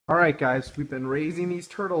Alright guys, we've been raising these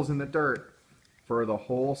turtles in the dirt for the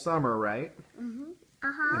whole summer, right? Mm-hmm.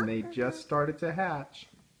 And they just started to hatch.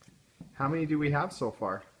 How many do we have so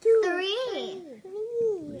far? 3.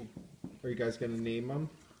 Are you guys going to name them?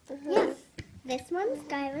 Yes. This one's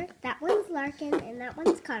Skylar, that one's Larkin, and that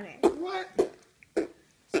one's Connor. What?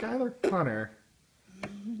 Skylar, Connor.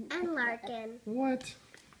 And Larkin. What?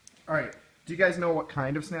 Alright, do you guys know what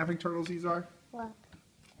kind of snapping turtles these are? What?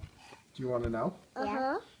 Do you want to know?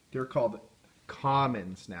 Yeah. They're called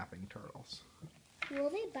common snapping turtles. Will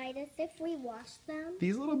they bite us if we wash them?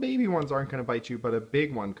 These little baby ones aren't going to bite you, but a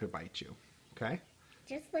big one could bite you. Okay?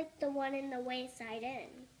 Just like the one in the wayside inn.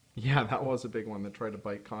 Yeah, that was a big one that tried to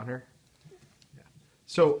bite Connor. Yeah.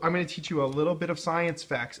 So I'm going to teach you a little bit of science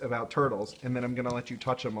facts about turtles, and then I'm going to let you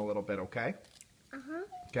touch them a little bit, okay? Uh-huh.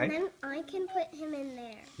 Okay? And then I can put him in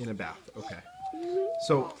there. In a bath, okay.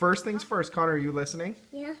 So first things first, Connor, are you listening?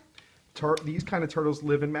 Yeah. These kind of turtles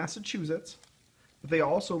live in Massachusetts, but they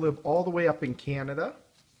also live all the way up in Canada,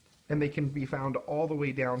 and they can be found all the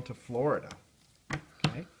way down to Florida.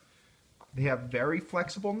 Okay? They have very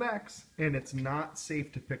flexible necks, and it's not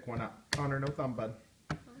safe to pick one up. Connor, no thumb, bud.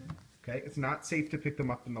 Okay? It's not safe to pick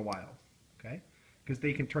them up in the wild. Okay? Because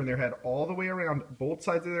they can turn their head all the way around both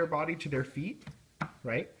sides of their body to their feet,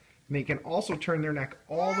 right? And they can also turn their neck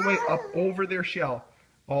all the way up over their shell,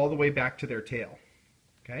 all the way back to their tail.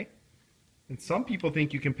 Okay? And some people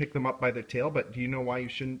think you can pick them up by their tail, but do you know why you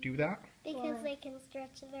shouldn't do that? Because they can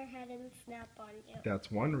stretch their head and snap on you.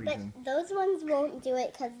 That's one reason. But those ones won't do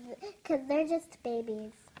it because they're just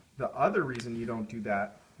babies. The other reason you don't do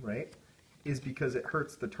that, right, is because it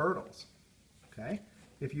hurts the turtles. Okay?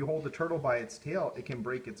 If you hold the turtle by its tail, it can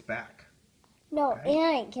break its back. No, Okay.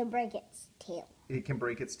 and it can break its tail. It can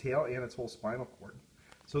break its tail and its whole spinal cord.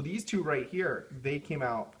 So these two right here, they came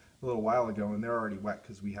out a little while ago, and they're already wet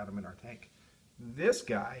because we had them in our tank. This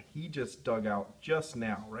guy, he just dug out just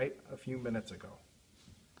now, right? A few minutes ago.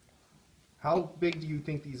 How big do you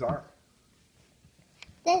think these are?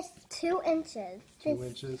 This 2 inches. 2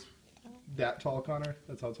 inches? That tall, Connor?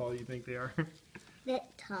 That's how tall you think they are?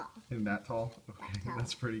 That tall. And that tall? Okay,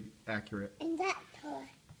 that's pretty accurate. And that tall.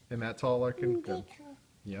 And that tall, Larkin? And Good. that tall.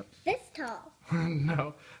 Yep. This tall.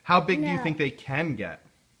 No. How big do you No. think they can get?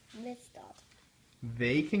 This tall.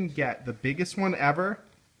 They can get, the biggest one ever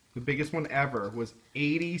was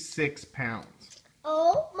 86 pounds.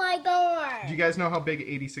 Oh my god. Do you guys know how big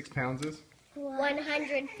 86 pounds is?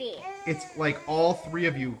 100 feet. It's like all 3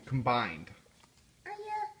 of you combined.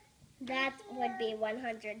 That would be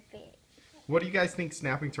 100 feet. What do you guys think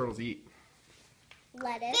snapping turtles eat?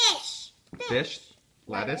 Lettuce. Fish?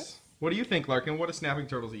 Lettuce? What do you think, Larkin? What do snapping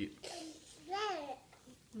turtles eat?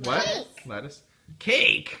 What? Cake. Lettuce?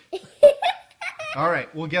 Cake!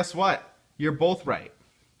 Alright, well guess what? You're both right.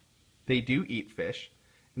 They do eat fish,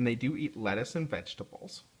 and they do eat lettuce and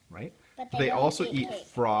vegetables, right? But They don't also eat eat cake.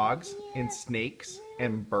 frogs and snakes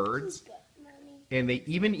and birds, and they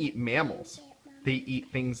even eat mammals. They eat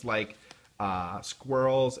things like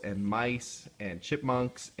squirrels and mice and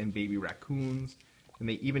chipmunks and baby raccoons, and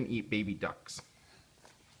they even eat baby ducks.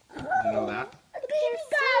 You know that?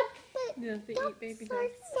 Yeah, they eat baby They're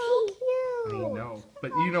ducks. so cute. I know.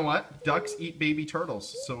 But you know what? Ducks eat baby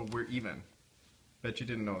turtles, so we're even. Bet you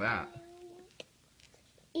didn't know that.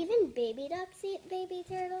 Even baby ducks eat baby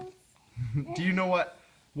turtles. Do you know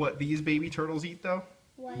what these baby turtles eat, though?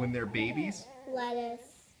 What? When they're babies? Lettuce.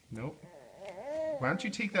 Nope. Why don't you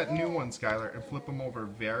take that new one, Skylar, and flip them over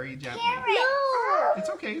very gently? No. It's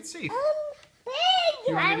okay. It's safe. Big.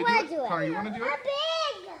 You want me to wanna do it? Connor, you want to do it?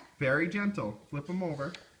 Big. Very gentle. Flip them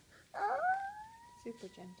over. Super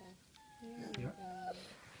gentle. Yep.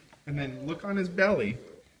 And then look on his belly.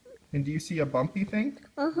 And do you see a bumpy thing?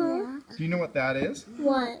 Uh-huh. Do you know what that is?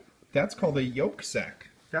 What? That's called a yolk sac.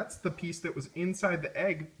 That's the piece that was inside the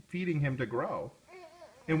egg feeding him to grow.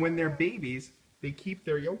 And when they're babies, they keep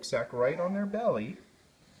their yolk sac right on their belly.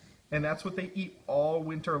 And that's what they eat all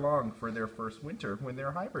winter long for their first winter when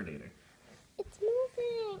they're hibernating. It's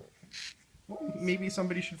moving. Well, maybe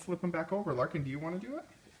somebody should flip them back over. Larkin, do you want to do it?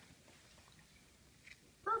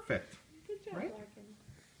 Perfect. Good job, Right? Larkin.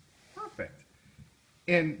 Perfect.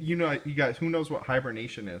 And you know, you guys, who knows what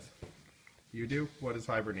hibernation is? You do? What is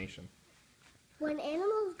hibernation? When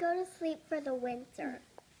animals go to sleep for the winter,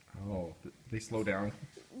 Oh, they slow down.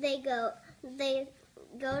 they go to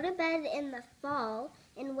bed in the fall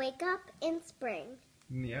and wake up in spring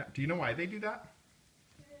Yeah. Do you know why they do that?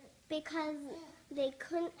 because they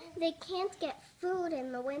can't get food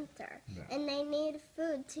in the winter, Yeah. and they need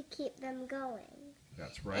food to keep them going.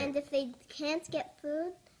 That's right. And if they can't get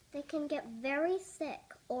food, they can get very sick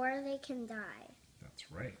or they can die. That's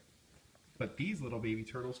right. But these little baby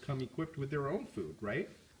turtles come equipped with their own food, right?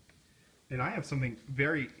 And I have something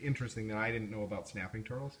very interesting that I didn't know about snapping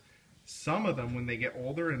turtles. Some of them, when they get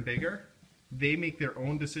older and bigger, they make their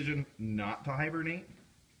own decision not to hibernate.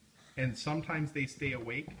 And sometimes they stay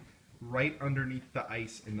awake right underneath the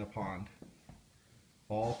ice in the pond.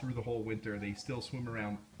 All through the whole winter, they still swim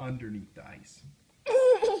around underneath the ice.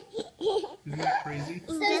 Isn't that crazy?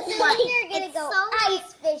 So Guess what? you're gonna It's go so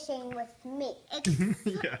ice fishing with me.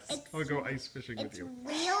 Yes, I'll go ice fishing with It's you.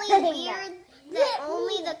 really weird that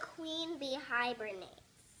only the queen bee hibernates.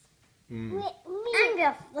 Mm. I'm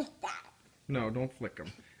gonna flick that. No, don't flick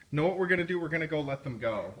them. Know what we're going to do? We're going to go let them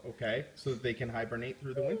go, okay? So that they can hibernate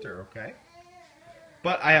through the winter, okay?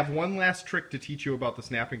 But I have one last trick to teach you about the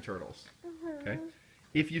snapping turtles, okay?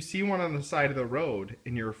 If you see one on the side of the road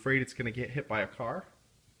and you're afraid it's going to get hit by a car,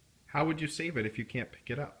 how would you save it if you can't pick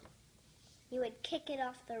it up? You would kick it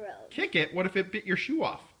off the road. Kick it? What if it bit your shoe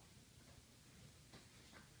off?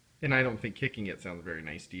 And I don't think kicking it sounds very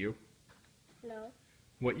nice to you. No.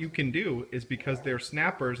 What you can do is, because they're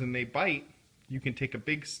snappers and they bite, you can take a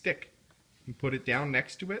big stick and put it down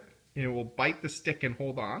next to it, and it will bite the stick and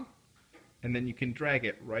hold on, and then you can drag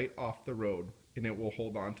it right off the road, and it will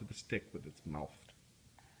hold on to the stick with its mouth.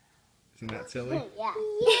 Isn't that silly? Yeah.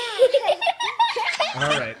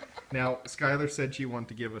 All right. Now, Skylar said she wanted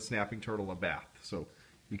to give a snapping turtle a bath, so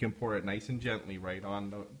you can pour it nice and gently right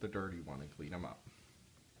on the dirty one and clean them up.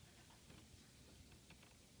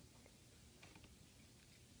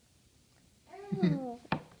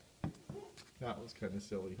 That was kind of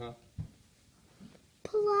silly, huh?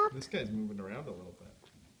 Plop. This guy's moving around a little bit.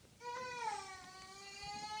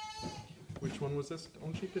 Which one was this?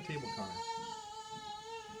 Don't shake the table, Connor.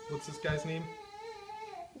 What's this guy's name?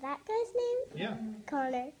 That guy's name? Yeah,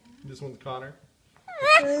 Connor. this one's Connor.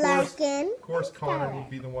 Larkin. Of course, Connor would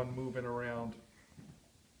be the one moving around.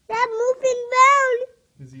 That moving round.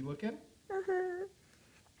 Is he looking? Uh-huh.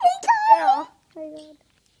 Hey, Connor. Oh my god.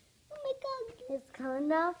 Oh my god. It's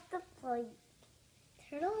coming off the plate.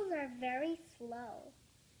 Turtles are very slow.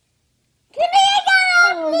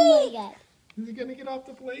 Oh my god. Is he gonna get off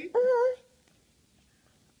the plate? Uh-huh.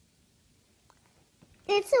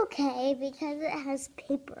 It's okay because it has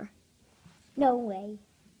paper. No way.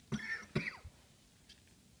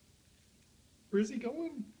 Where's he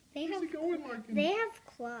going? Where's he going, Larkin? They have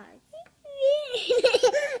claws.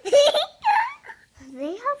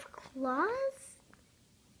 They have claws?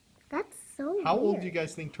 That's so How weird. old do you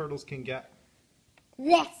guys think turtles can get?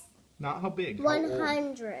 This. Not how big. How old?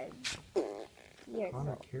 100 years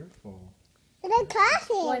Connor, old. careful. And I caught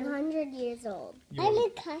him. 100 years old. You I wanna,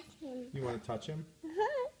 didn't catch him. you wanna touch him?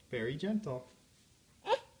 Uh-huh. Very gentle.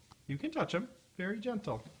 You can touch him. Very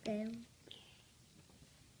gentle.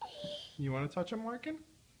 You want to touch him, Larkin?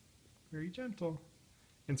 Very gentle.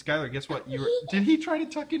 And Skylar, guess what? Did he try to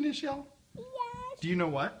tuck in his shell? Yes. Do you know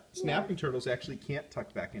what? Snapping turtles actually can't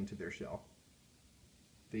tuck back into their shell.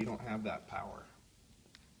 They don't have that power.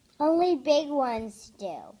 Only big ones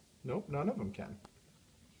do. Nope, none of them can.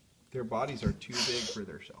 Their bodies are too big for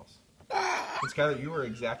their shells. And Skylar, you were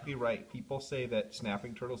exactly right. People say that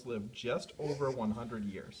snapping turtles live just over 100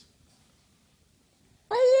 years.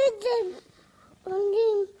 I did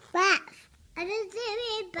bath. I didn't say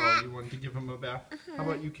Oh, bath. you wanted to give him a bath? How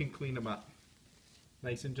about you can clean him up?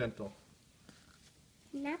 Nice and gentle.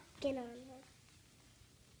 Napkin on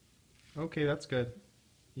her. Okay, that's good.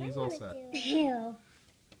 He's all set. Ew.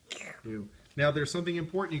 Do. Now, there's something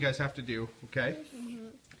important you guys have to do, okay?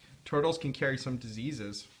 Turtles can carry some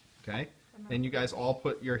diseases, okay? And you guys all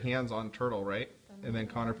put your hands on turtle, right? And then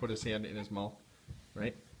Connor put his hand in his mouth,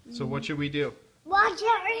 right? So what should we do? Watch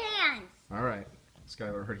your hands. All right.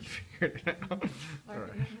 Skylar already figured it out. All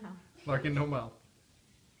right. Larkin, no mouth.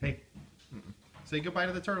 Hey, say goodbye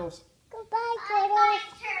to the turtles. Goodbye, turtles.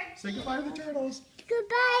 Say goodbye to the turtles.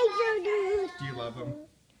 Goodbye, turtles. Do you love them?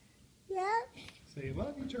 Yeah. Say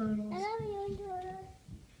love you, turtles. I love you, turtles.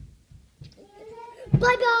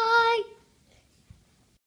 Bye-bye.